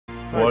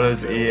What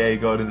has EA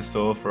got in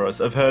store for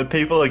us? I've heard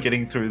people are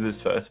getting through this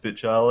first bit,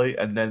 Charlie,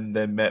 and then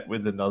they're met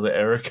with another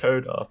error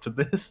code after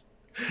this.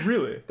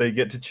 Really? They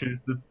get to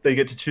choose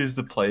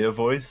the player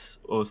voice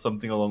or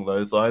something along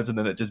those lines, and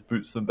then it just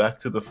boots them back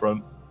to the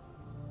front.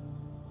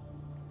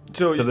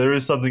 So there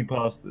is something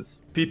past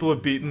this. People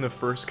have beaten the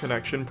first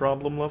connection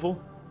problem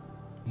level?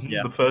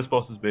 Yeah. The first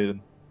boss is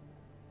beaten.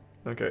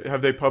 Okay,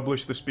 have they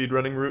published the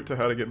speedrunning route to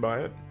how to get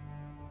by it?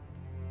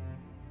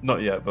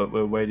 Not yet, but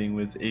we're waiting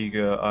with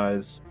eager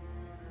eyes.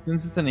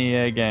 Since it's an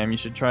EA game, you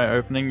should try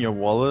opening your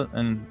wallet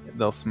and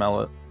they'll smell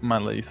it.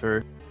 Might let you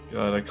through.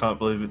 God, I can't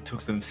believe it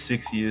took them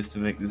 6 years to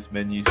make this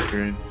menu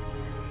screen.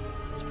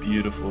 It's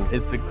beautiful.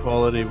 It's a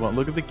quality one.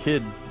 Look at the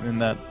kid in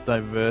that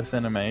diverse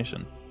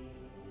animation.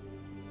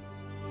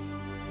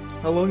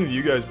 How long have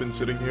you guys been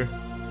sitting here?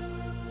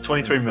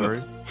 23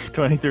 minutes.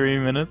 23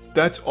 minutes?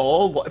 That's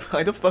all?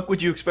 Why the fuck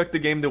would you expect the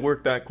game to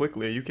work that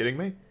quickly? Are you kidding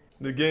me?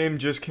 The game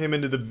just came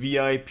into the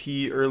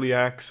VIP early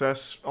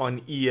access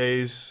on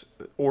EA's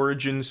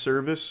Origin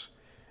service,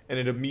 and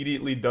it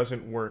immediately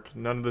doesn't work.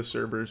 None of the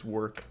servers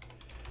work.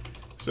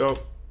 So,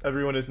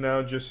 everyone is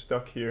now just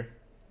stuck here,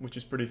 which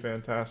is pretty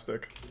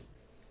fantastic.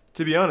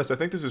 To be honest, I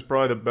think this is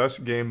probably the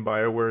best game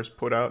BioWare's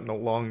put out in a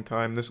long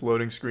time. This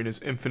loading screen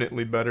is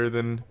infinitely better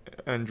than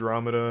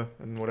Andromeda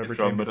and whatever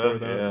came before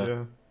that.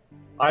 Yeah.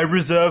 I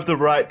reserve the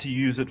right to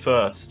use it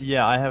first.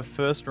 Yeah, I have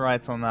first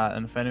rights on that,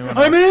 and if anyone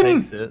I'm else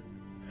in! takes it...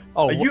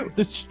 Oh,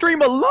 the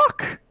streamer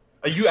luck!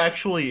 Are you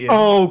actually in?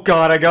 Oh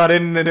god, I got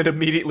in and then it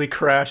immediately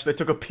crashed. I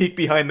took a peek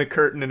behind the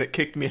curtain and it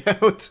kicked me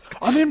out.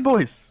 I'm in,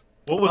 boys!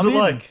 What was it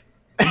like?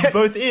 Are you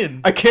both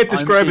in? I can't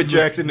describe it,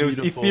 Jackson. It was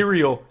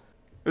ethereal.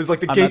 It was like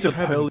the gates of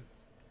heaven.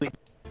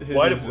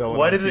 Why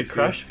did it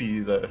crash for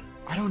you, though?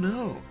 I don't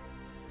know.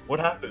 What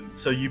happened?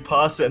 So you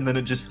passed it and then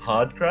it just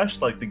hard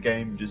crashed? Like the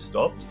game just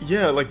stopped?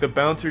 Yeah, like the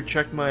bouncer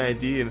checked my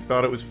ID and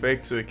thought it was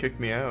fake, so he kicked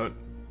me out.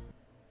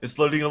 It's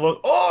loading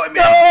along. Oh,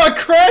 no! I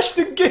crashed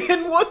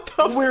again! What the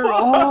fuck?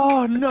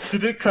 Oh, no!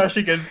 Did it crash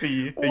again for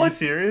you? Are you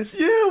serious?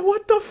 Yeah,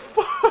 what the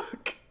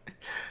fuck?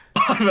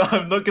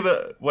 I'm not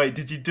gonna... Wait,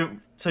 did you do...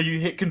 So you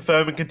hit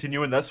confirm and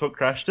continue and that's what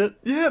crashed it?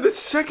 Yeah, the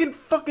second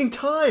fucking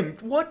time!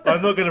 What the...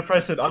 I'm not gonna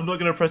press it. I'm not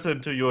gonna press it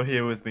until you're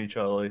here with me,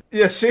 Charlie.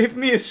 Yeah, save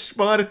me a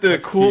spot at the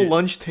cool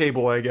lunch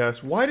table, I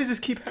guess. Why does this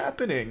keep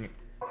happening?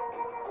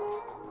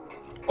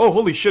 Oh,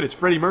 holy shit, it's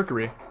Freddie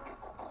Mercury.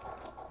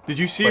 Did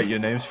you see... Wait, your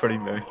name's Freddie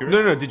Mercury?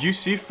 No, did you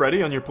see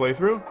Freddie on your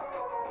playthrough?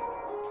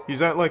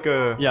 He's at like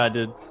a... Yeah, I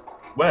did.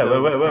 Where?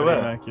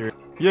 Mercury.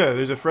 Yeah,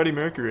 there's a Freddie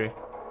Mercury.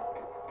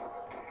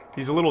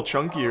 He's a little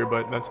chunkier,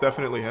 but that's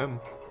definitely him.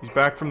 He's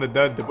back from the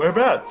dead.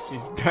 Whereabouts?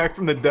 He's back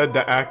from the dead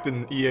to act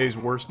in EA's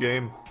worst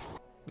game.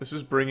 This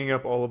is bringing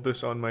up all of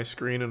this on my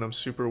screen, and I'm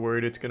super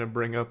worried it's gonna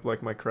bring up,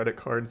 like, my credit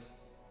card.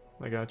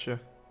 I gotcha.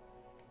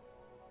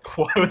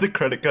 Why would the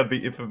credit card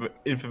be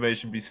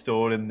information be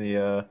stored in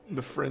the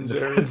friends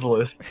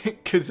list?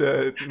 Because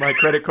my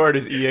credit card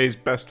is EA's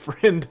best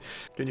friend.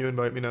 Can you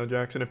invite me now,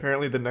 Jackson?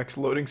 Apparently the next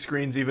loading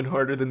screen's even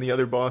harder than the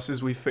other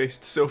bosses we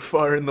faced so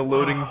far in the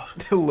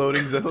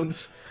loading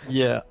zones.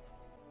 Yeah.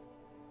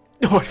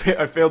 Oh,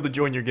 I failed to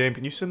join your game.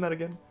 Can you send that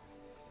again?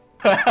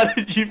 How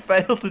did you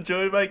fail to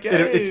join my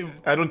game?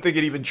 I don't think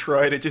it even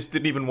tried. It just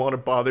didn't even want to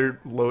bother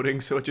loading,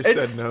 so it just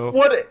said no.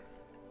 Okay,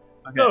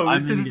 no,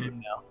 I'm in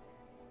game now.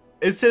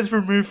 It says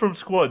remove from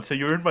squad, so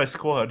you're in my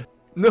squad.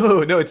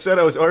 No, it said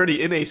I was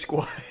already in a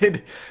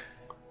squad.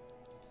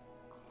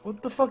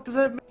 What the fuck does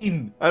that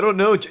mean? I don't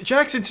know.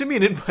 Jackson, send me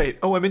an invite.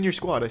 Oh, I'm in your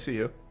squad. I see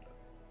you.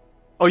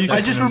 Oh, I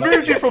just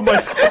removed you from my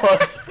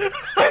squad.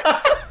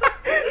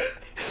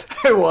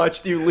 I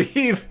watched you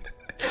leave.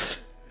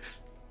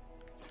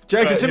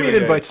 Jackson, send me an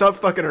invite. Stop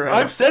fucking around.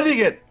 I'm sending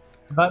it.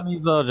 Invite me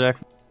as well,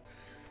 Jackson.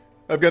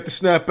 I've got the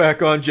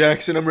snapback on,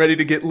 Jackson. I'm ready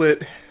to get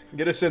lit.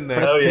 Get us in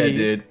there. Oh yeah,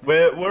 dude.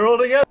 We're all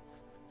together.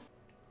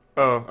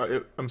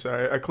 Oh, I'm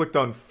sorry. I clicked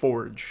on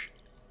Forge.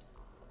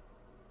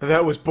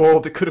 That was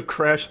bold. It could have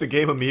crashed the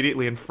game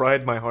immediately and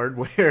fried my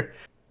hardware.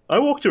 I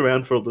walked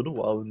around for a little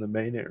while in the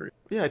main area.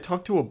 Yeah, I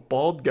talked to a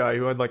bald guy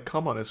who had like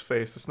cum on his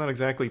face. That's not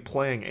exactly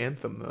playing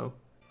Anthem though.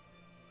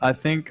 I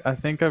think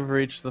I've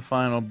reached the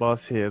final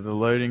boss here. The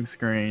loading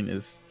screen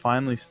is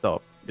finally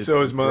stopped.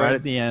 So is mine. Right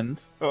at the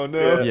end. Oh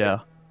no. Yeah.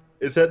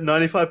 It's at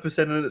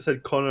 95% and it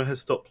said Connor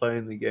has stopped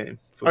playing the game.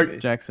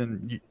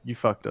 Jackson, you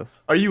fucked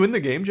us. Are you in the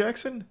game,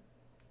 Jackson?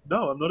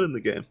 No, I'm not in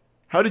the game.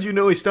 How did you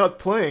know he stopped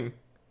playing?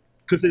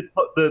 Because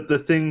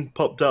the thing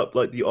popped up,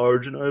 like the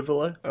Origin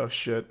overlay. Oh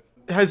shit.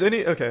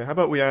 Okay, how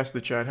about we ask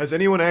the chat, has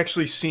anyone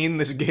actually seen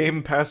this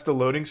game past the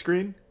loading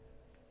screen?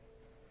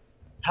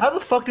 How the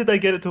fuck did they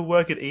get it to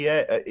work at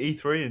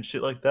E3 and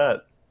shit like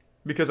that?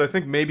 Because I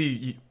think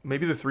maybe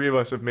the three of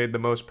us have made the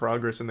most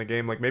progress in the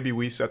game. Like, maybe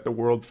we set the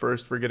world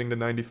first for getting to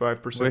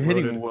 95% We're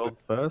hitting world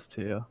first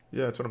here.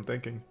 Yeah, that's what I'm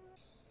thinking.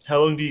 How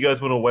long do you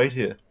guys want to wait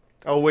here?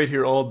 I'll wait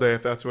here all day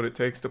if that's what it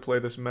takes to play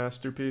this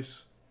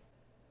masterpiece.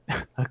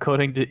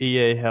 According to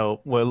EA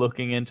Help, we're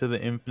looking into the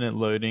infinite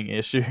loading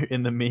issue.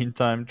 In the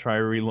meantime, try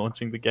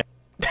relaunching the game.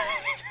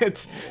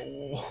 It's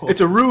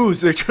a ruse.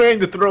 They're trying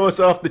to throw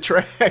us off the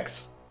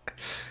tracks.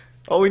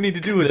 All we need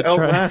to do is That's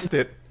right. outlast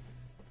it.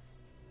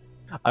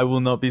 I will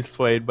not be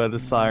swayed by the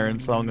siren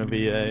song of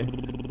EA.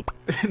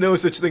 No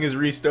such thing as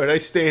restart. I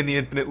stay in the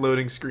infinite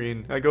loading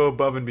screen. I go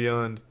above and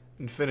beyond.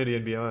 Infinity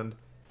and beyond.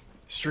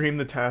 Stream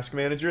the task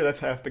manager.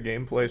 That's half the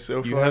gameplay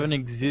so You far. have an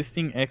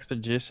existing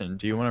expedition.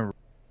 Do you want to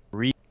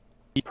read?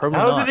 Probably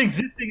How is not. it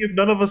existing if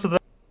none of us are there?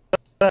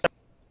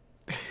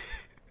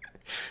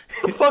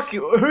 The fuck?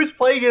 Who's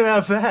playing in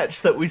our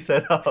match that we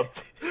set up?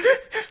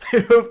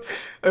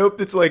 I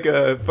hope it's like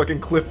a fucking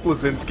Cliff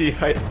Blazinski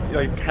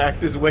like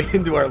hacked his way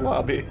into our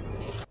lobby.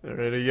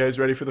 Alright, are you guys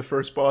ready for the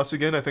first boss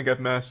again? I think I've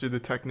mastered the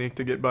technique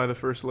to get by the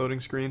first loading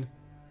screen.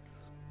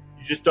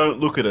 You just don't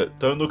look at it.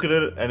 Don't look at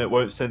it, and it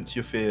won't sense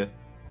your fear.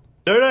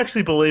 Don't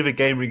actually believe a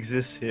game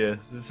exists here.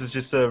 This is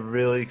just a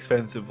really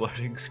expensive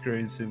loading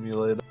screen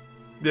simulator.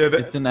 Yeah,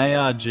 It's an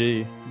ARG.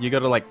 You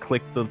gotta like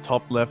click the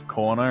top left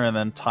corner and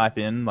then type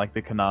in like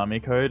the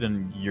Konami code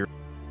and you're...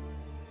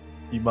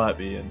 You might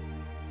be in.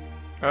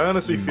 I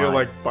honestly You feel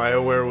might. like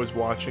BioWare was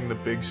watching the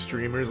big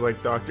streamers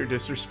like Dr.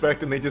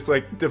 Disrespect and they just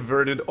like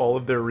diverted all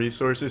of their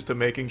resources to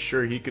making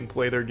sure he can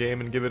play their game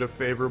and give it a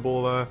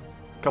favorable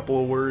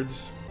couple of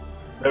words.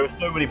 There are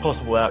so many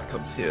possible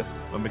outcomes here.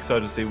 I'm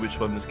excited to see which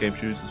one this game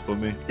chooses for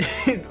me.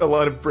 A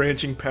lot of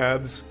branching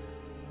paths.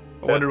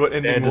 I wonder what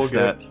ending we'll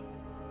get. Bandersnatch.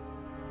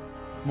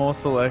 More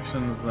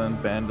selections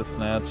than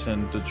Bandersnatch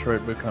and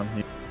Detroit Become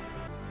Human.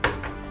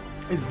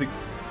 Is the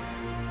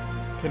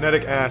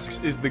Kinetic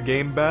asks, is the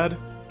game bad?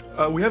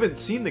 We haven't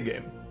seen the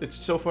game. It's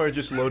so far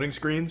just loading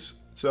screens,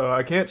 so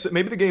I can't say.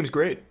 Maybe the game's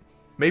great.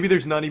 Maybe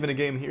there's not even a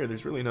game here.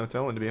 There's really no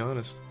telling, to be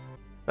honest.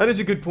 That is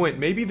a good point.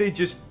 Maybe they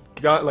just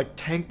got like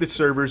tanked the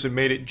servers and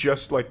made it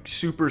just like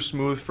super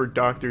smooth for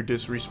Dr.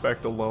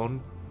 Disrespect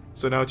alone.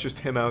 So now it's just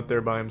him out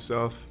there by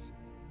himself.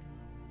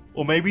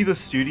 Or maybe the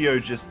studio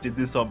just did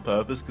this on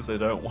purpose because they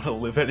don't want to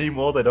live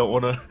anymore. They don't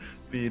want to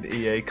be an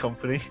EA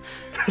company.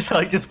 So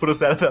like, just put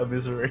us out of our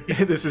misery.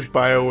 This is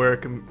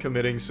BioWare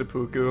committing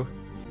seppuku.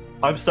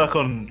 I'm stuck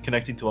on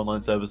connecting to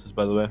online services,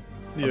 by the way.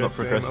 Yeah, I'm not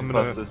same. progressing I'm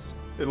past gonna- this.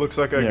 It looks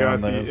like I Yeah, got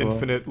on that the as well.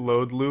 infinite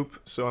load loop,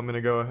 so I'm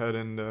gonna go ahead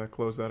and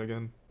close that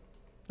again.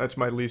 That's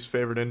my least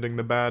favorite ending,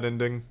 the bad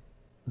ending.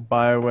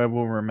 BioWare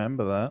will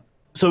remember that.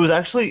 So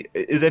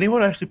is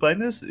anyone actually playing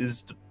this?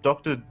 Is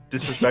Dr.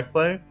 Disrespect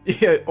playing?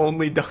 Yeah,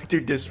 only Dr.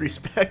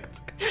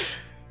 Disrespect.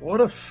 What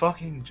a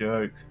fucking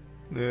joke.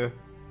 Yeah.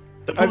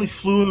 They probably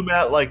flew him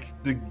out like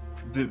the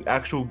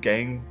actual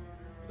game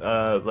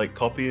like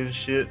copy and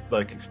shit.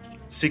 Like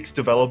 6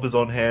 developers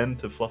on hand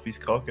to fluff his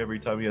cock every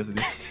time he has an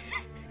issue.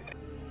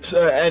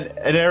 So and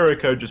an error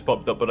code just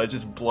popped up, but I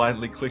just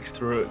blindly clicked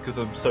through it because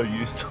I'm so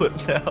used to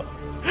it now.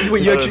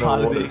 Wait, you I don't actually know Part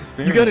of what the is-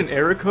 experience. you got an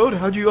error code?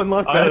 How'd you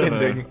unlock I that don't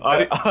ending? know.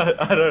 I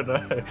don't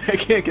know. I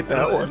can't get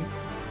that one.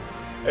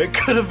 It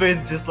could have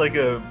been just like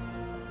a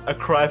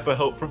cry for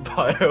help from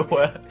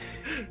BioWare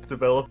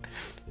developer.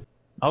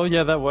 Oh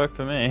yeah, that worked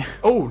for me.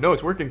 Oh no,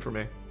 it's working for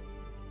me.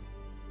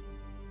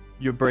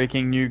 You're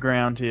breaking new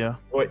ground here.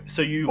 Wait,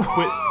 so you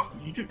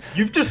quit?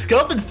 You've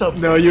discovered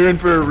something. No, you're in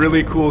for a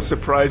really cool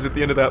surprise at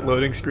the end of that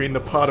loading screen.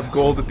 The pot of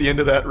gold at the end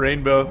of that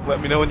rainbow.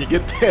 Let me know when you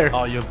get there.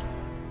 Oh, you're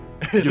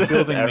Is it an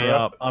building me error?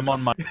 up. I'm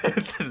on my...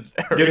 It's an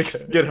error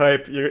code. Get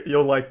hype.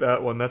 You'll like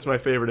that one. That's my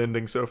favorite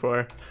ending so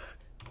far.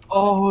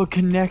 Oh,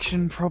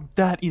 connection prob...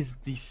 That is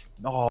this...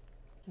 Oh.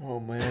 Oh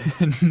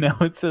man. Now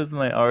it says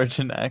my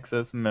Origin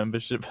Access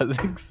membership has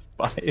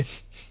expired.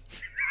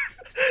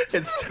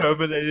 It's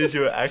terminated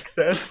your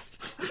access.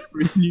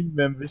 Renew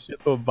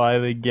membership or buy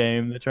the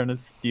game. They're trying to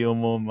steal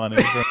more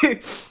money from...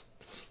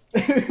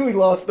 We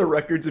lost the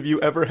records of you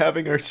ever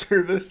having our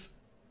service.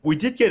 We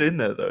did get in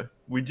there though.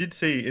 We did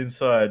see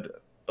inside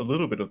a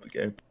little bit of the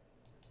game.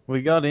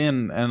 We got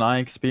in and I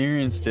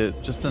experienced it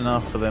just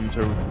enough for them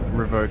to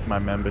revoke my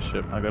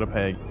membership. I gotta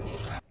pay.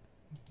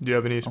 Do you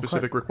have any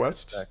specific quite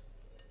requests? sick.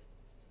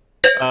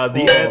 The Oh.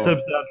 Anthem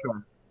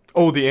soundtrack.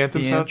 Oh, the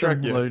Anthem The soundtrack?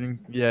 Anthem Yeah. loading...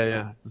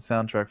 Yeah, the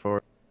soundtrack for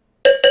it.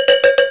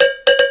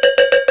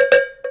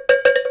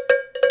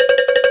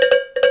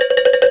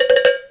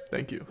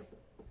 Thank you.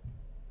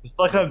 It's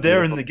like I'm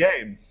there in the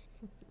game.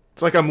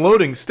 It's like I'm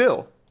loading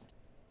still.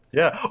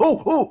 Yeah.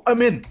 Oh,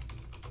 I'm in.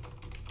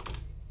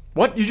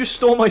 What? You just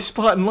stole my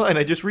spot in line.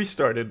 I just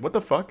restarted. What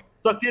the fuck?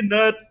 Sucked in,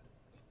 nerd.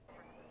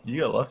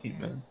 You got lucky,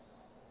 man.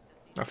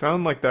 I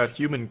found like that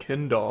human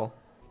kin doll.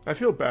 I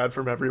feel bad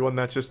from everyone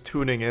that's just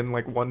tuning in,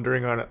 like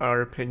wondering on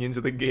our opinions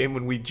of the game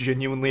when we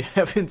genuinely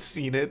haven't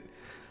seen it.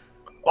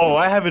 Oh,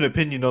 I have an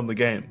opinion on the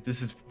game.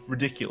 This is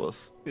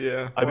ridiculous.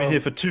 Yeah. I've been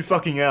here for 2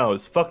 fucking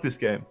hours. Fuck this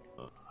game.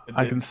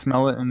 I can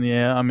smell it in the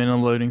air. I'm in a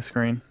loading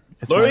screen.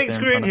 It's right Loading there in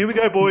screen. front of Here we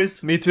go,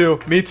 boys. Me too.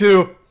 Me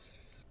too.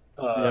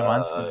 Yeah,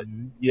 mine's still-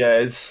 Yeah,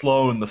 it's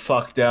slowing the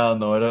fuck down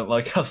though. I don't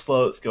like how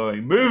slow it's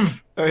going.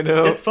 Move. I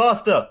know. Get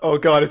faster. Oh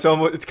god,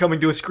 it's coming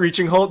to a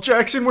screeching halt.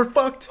 Jackson, we're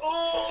fucked.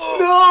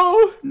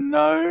 Oh, No.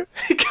 No!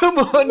 Come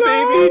on,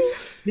 baby.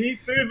 keep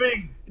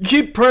moving.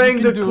 Keep praying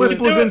You to can do Cliff it.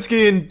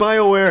 Blazinski and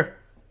BioWare.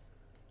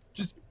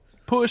 Just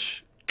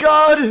push.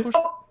 God.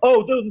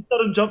 Oh, there was a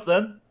sudden jump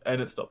then,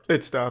 and it stopped.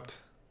 It stopped.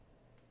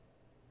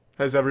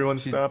 Has everyone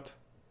stopped?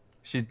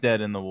 She's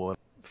dead in the water.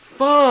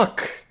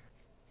 Fuck!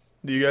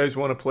 Do you guys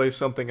want to play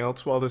something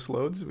else while this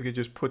loads? We could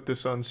just put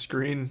this on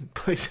screen,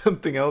 play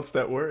something else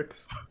that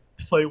works.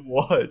 Play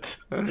what?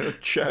 I don't know,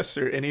 chess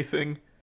or anything.